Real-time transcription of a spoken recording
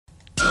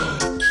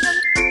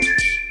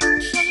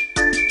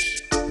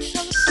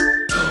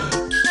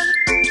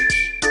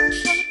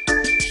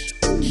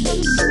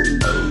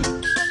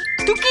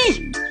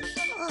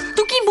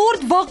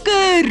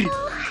wakker!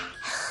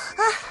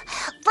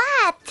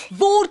 Wat?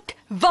 Word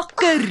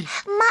wakker!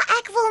 Maar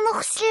ek wil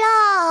nog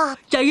slaap.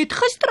 Jy het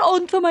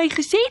gisteraand vir my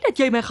gesê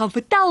dat jy my gaan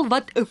vertel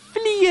wat 'n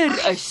vleer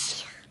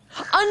is.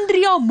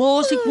 Andrea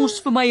Maas het mos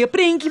vir my 'n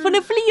prentjie van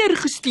 'n vleer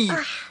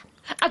gestuur.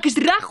 Ek is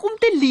reg om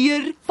te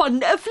leer van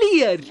 'n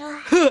vleer.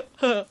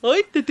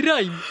 Hoi, dit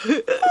rym.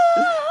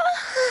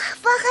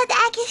 Wag dat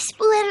ek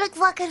spoorlik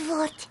wakker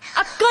word.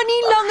 Ek kan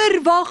nie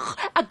langer wag.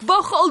 Ek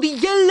wag al die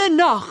hele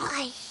nag.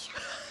 Ai.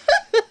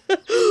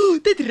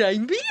 Dit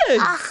rym weer.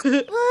 Ag,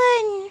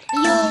 Poen.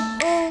 Yo,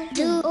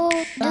 do,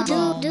 do,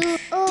 do, do,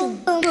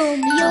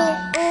 boom, yo,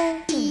 be,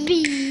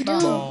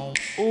 do,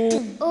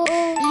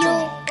 yo,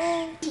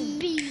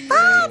 be.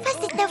 Wat was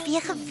dit nou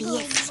weer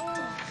gewees?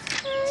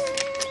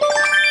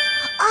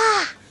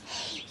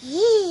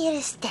 Hier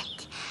is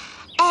dit.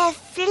 'n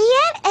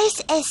Vleer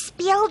is 'n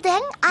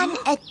speelding aan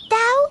 'n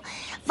tou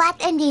wat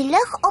in die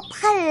lug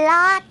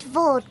opgelaat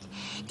word.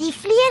 Die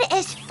vleer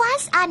is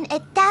vas aan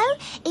 'n tou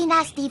en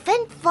as die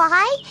wind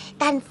waai,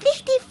 dan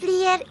vlieg die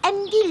vleer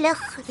in die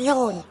lug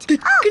rond.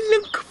 Dit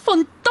klink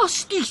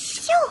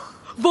fantasties. Sjoe.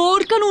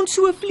 Waar kan ons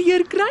so 'n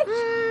vleer kry?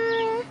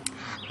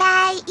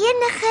 By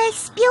enige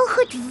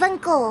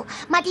speelgoedwinkel,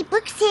 maar die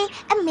boek sê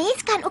 'n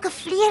mens kan ook 'n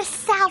vleer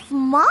self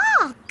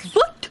maak.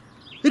 Wat?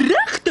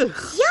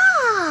 Regtig?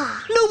 Ja.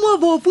 Nou maar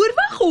waarvoor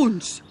wag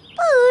ons?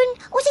 Poen,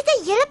 ons het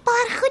 'n hele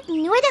paar goed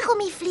nodig om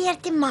die vleer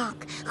te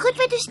maak. Goed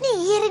wat ons nie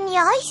hier in die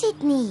huis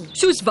het nie.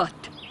 Soos wat?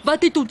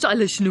 Wat het ons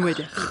alles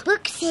nodig? Die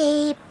boek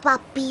sê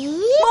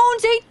papier. Maar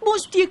ons het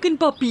mos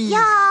tekenpapier.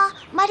 Ja,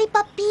 maar die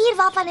papier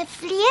waarvan 'n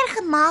vleer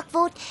gemaak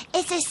word,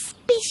 is 'n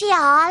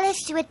spesiale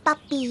soort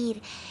papier.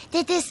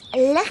 Dit is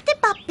ligte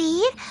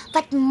papier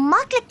wat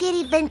maklik deur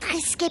die wind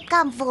geskep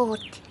kan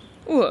word.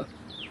 O.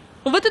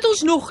 Wat het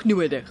ons nog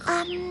nodig?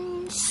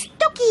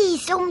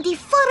 Stokkies om die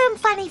vorm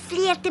van die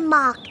vleer te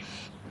maak.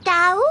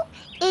 Tou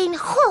en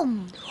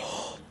gom.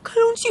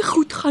 Kan ons die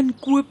goed gaan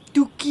koop,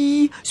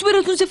 Toekie,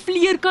 sodat ons 'n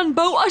vleer kan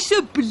bou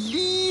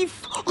asseblief?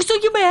 Of sal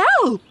jy my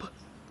help?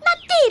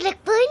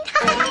 Natuurlik, Poen.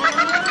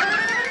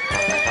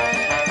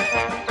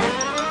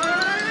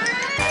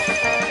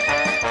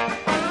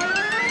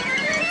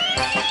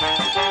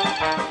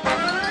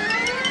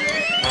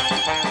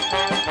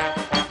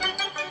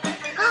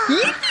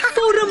 Die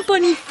vorm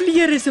van die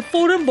vleer is 'n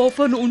vorm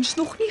waarvan ons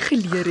nog nie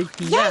geleer het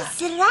nie. Jy's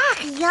reg,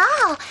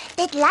 ja.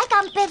 Dit lyk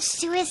amper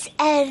soos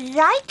 'n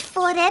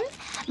ruitvorm,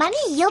 maar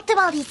nie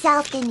heeltemal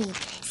dieselfde nie.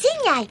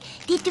 sien jy,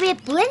 die twee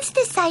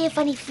boonste sye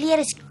van die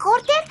vleer is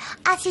korter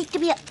as die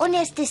twee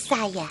onderste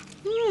sye.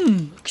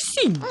 Ek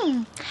sien.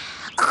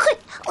 Goed,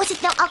 ons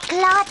het nou al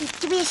klaar die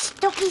twee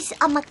stokkies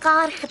aan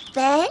mekaar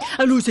gebind.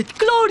 En ons het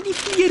klaar die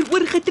vleer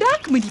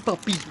oorgetrek met die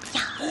papier.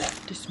 Ja.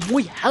 Dis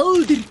mooi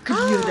helder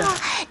kleure.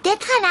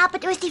 Dit gaan help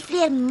dat ons die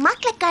vleer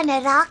maklik kan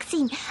raak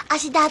sien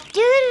as dit daar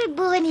deur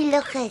bo in die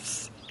lug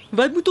is.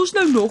 Wat moet ons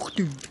nou nog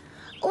doen?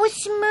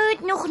 Ons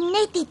moet nog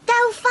net die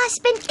tou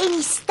vasbind en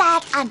die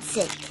staart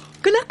aansit.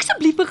 Kan ek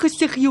asseblief 'n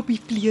gesiggie op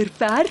die vleer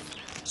verf,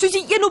 soos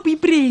die een op die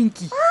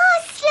prentjie?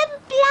 Slim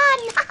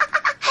plan.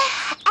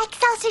 Ek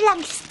sal so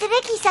lank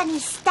strikkies aan die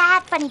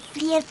staart van die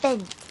vleer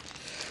bind.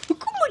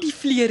 Hoekom moet die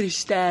vleer 'n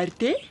stert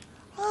hê?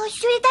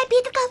 Sodat hy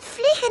beter kan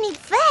vlieg in die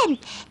wind.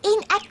 En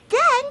ek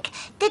dink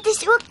dit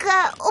is ook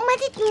omdat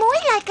dit mooi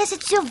lyk as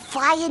dit so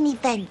waai in die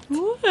wind.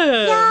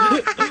 Ja.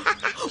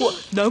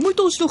 Nou moet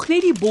ons nog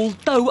net die bol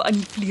tou aan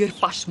die vleer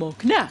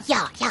vasmaak, né?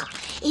 Ja.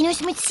 En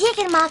ons moet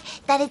seker maak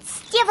dat dit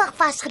stewig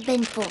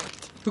vasgebind word.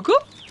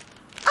 Hoekom?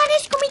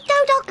 Anders kom die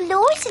tou dalk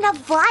los en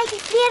dan waai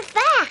die vleer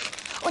weg.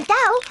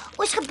 Onthou,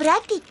 ons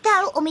gebruik die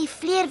tou om die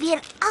vleer weer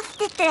af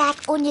te trek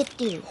onder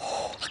toe.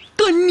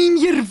 Kan nie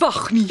meer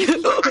wag nie.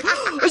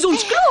 Is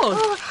ons klaar?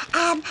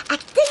 Ek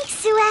dink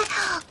so.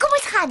 Kom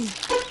ons gaan.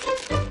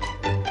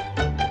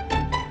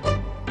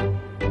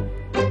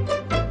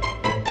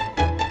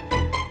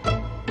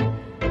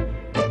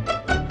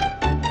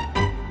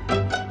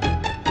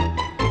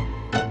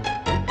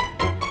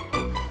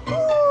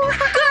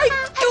 Kyk,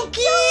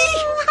 Toekie!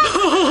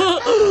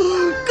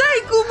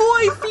 Kyk hoe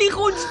mooi vlieg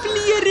ons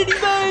vleer in die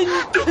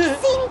wind.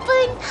 Sien,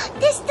 Poen,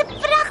 dis te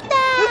pragtig.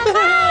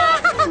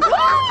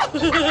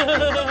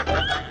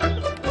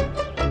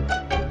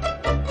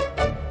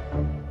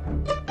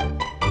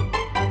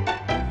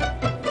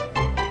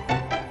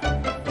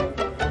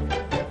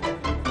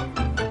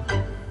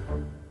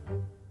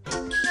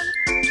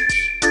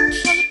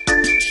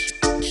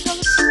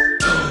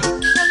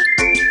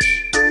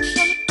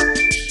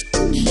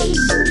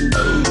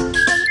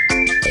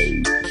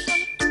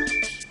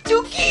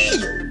 Toekie!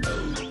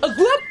 Ek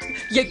hoop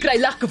jy kry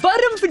lekker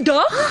warm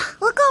vandag.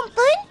 Hoekom,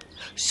 Poen?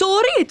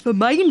 Sari het vir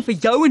my en vir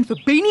jou en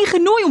vir Benny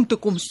genooi om te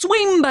kom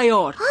swem by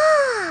haar.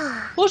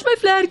 Waar's my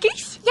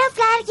vlekkies? Jou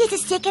vlekkies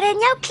is seker in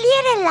jou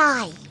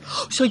klerelaai.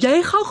 Sal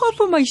jy gou-gou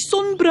vir my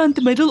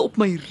sonbrandmiddel op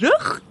my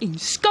rug en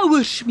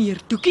skouers smeer,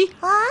 Toekie?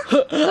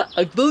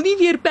 Ek wil nie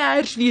weer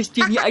pers wees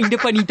teen die einde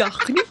van die dag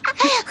nie.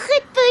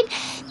 Goed, Poen.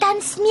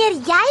 Dan smeer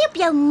jy op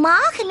jou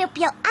maag en op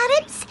jou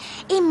arms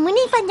en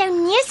moenie van jou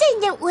neus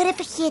en jou ore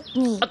vergeet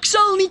nie. Ek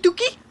sal nie,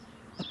 Toekie.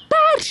 'n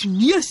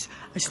Persneus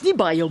is nie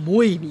baie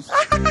mooi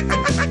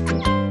nie.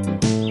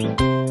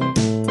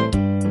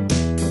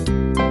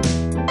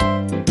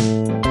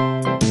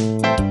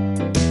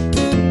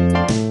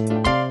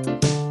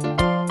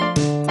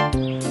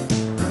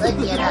 Goed,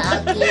 julle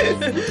akkies.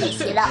 Is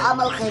julle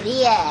almal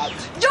gereed?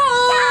 Ja!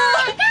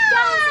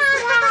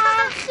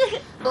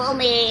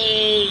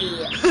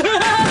 Bommie!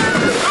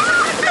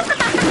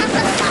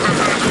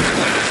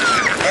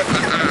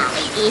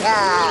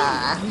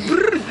 Ja,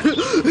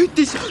 Het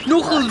is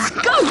nogal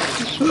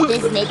koud.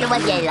 dis net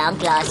omdat jy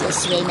lanklaas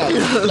geswem het.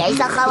 Jy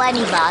sal gou aan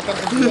die water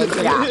gevind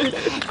raak.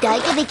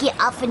 Duik 'n bietjie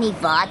af in die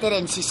water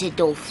en soos 'n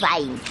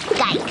dolfyn.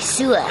 Kyk,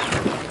 so.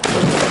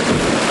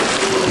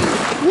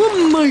 O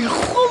my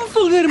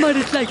gomvinger, maar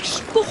dit lyk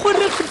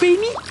spoggerig,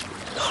 Benny.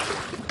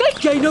 Kyk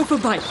jy nou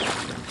verby.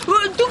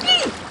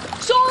 Toekie,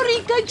 sorry,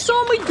 kyk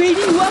saam met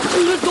Benny hoe ek so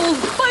 'n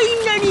dolfyn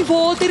in die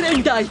water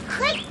induik.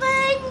 Goed,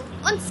 Poen.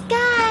 Ons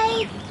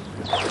kyk.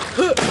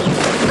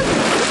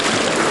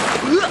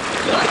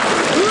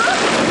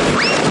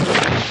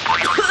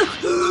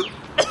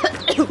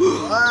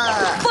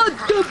 Wat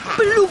 'n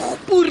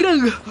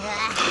ploegboering.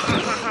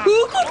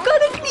 Hoekom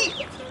kan ek nie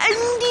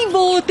in die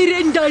water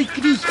induik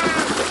nie?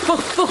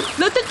 Wag,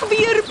 laat ek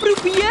weer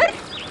probeer.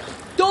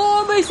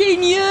 Dames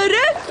en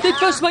here, dit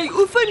was my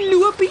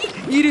oefenloopie.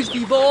 Hier is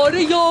die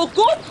ware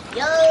Jakob.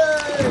 Ja.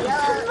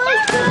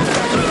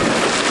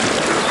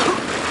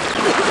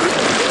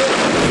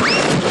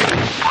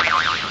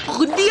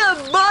 Nee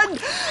man,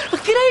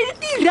 ek kry dit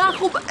nie reg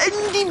om in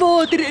die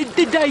water in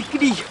te duik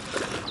nie.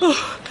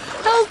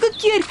 Elke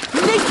keer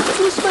net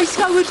soos my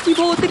skouers die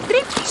water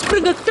tref,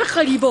 spring ek terug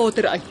uit die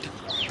water uit.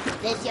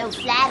 Dis jou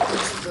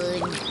vlekkies,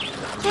 Poen.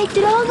 Jy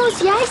dra mos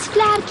juis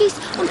vlekkies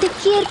om te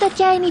keer dat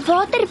jy in die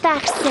water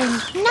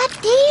wegsink.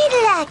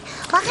 Natuurlik.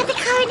 Wag, ek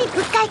gou in die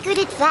boek kyk hoe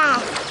dit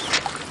werk.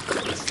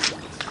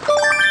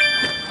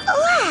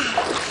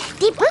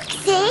 Die boek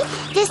sê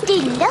dis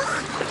die lug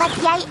wat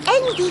jy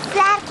in die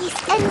vlekkies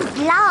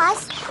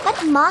inblaas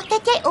wat maak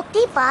dat jy op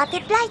die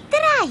water bly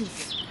dryf.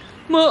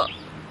 Maar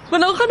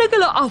dan gaan ek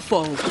hulle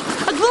afhaal.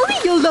 Ek wil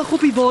nie heeldag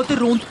op die water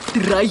rond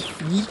dryf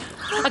nie.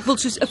 Ek wil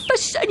soos 'n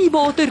vis in die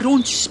water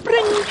rond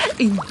spring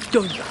en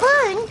duik.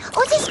 Poen,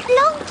 ons is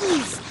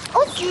plonkies.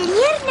 Ons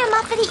leer nou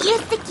maar vir die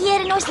eerste keer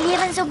in ons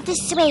lewens om te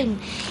swem.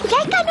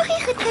 Jy kan nog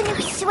nie goed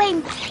genoeg swem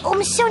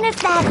om sonder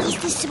vlekkies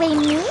te swem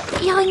nie.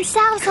 Ja, en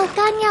selfs al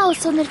kan jy al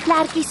sonder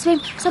vlekkies swem,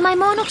 sal my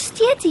ma nog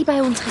steeds hier by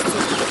ons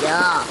gesit.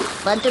 Ja,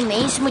 want 'n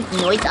mens moet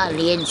nooit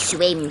alleen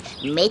swem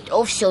met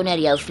of sonder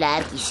jou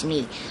vlekkies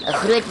nie. 'n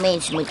Groot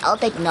mens moet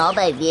altyd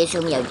naby wees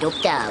om jou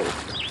dop te hou.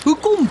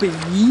 Hoekom,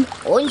 Benny?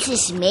 Ons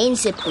is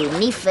mense, Poen,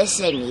 nie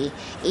visse nie.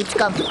 Iets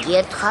kan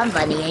verkeerd gaan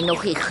wanneer jy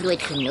nog nie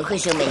groot genoeg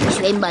is om in die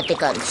swembad te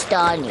kan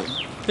staan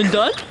nie. En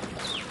dan?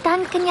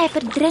 Dan kan jy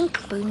verdrink,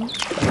 Poen.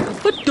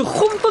 Wat die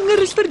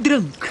gomvinger is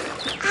verdrink.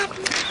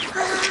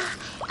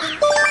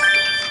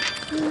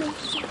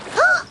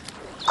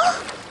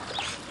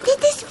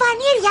 Dit is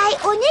wanneer jy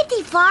onder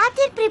die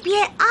water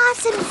probeer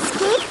asem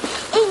skep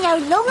en jou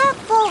longe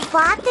vol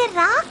water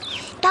raak,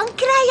 dan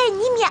kry jy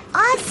nie meer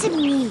asem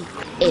nie.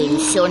 En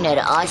sonder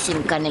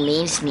asem kan 'n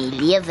mens nie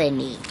lewe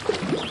nie.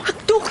 Ek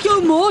dog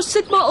jou ma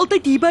sit maar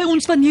altyd hier by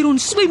ons wanneer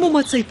ons swem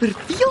omdat sy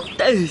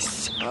verveeld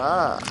is.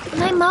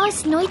 My ma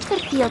is nooit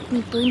verveeld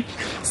nie, Poen.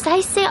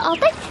 Sy sê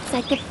altyd sy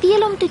het te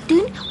veel om te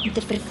doen om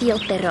te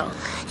verveeld te raak.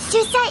 So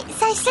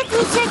sy sit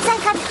hier so sy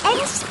kan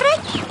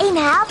inspring en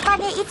help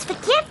wanneer iets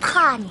verkeerd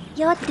gaan.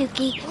 Ja,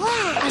 Toekie.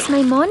 As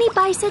my ma nie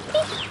bysit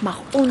nie, mag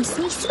ons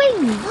nie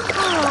swem nie.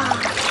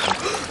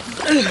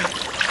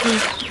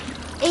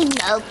 En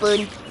nou,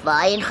 Poen,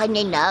 waarheen gaan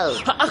jy nou?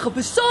 Ag,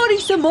 Besari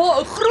se ma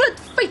 'n groot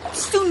vet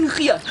stoen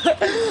gee.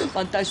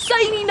 Want as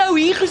sy nie nou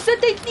hier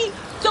gesit het nie,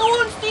 sou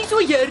ons nie so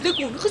heerlik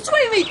kon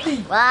geswem het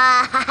nie.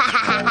 Wow.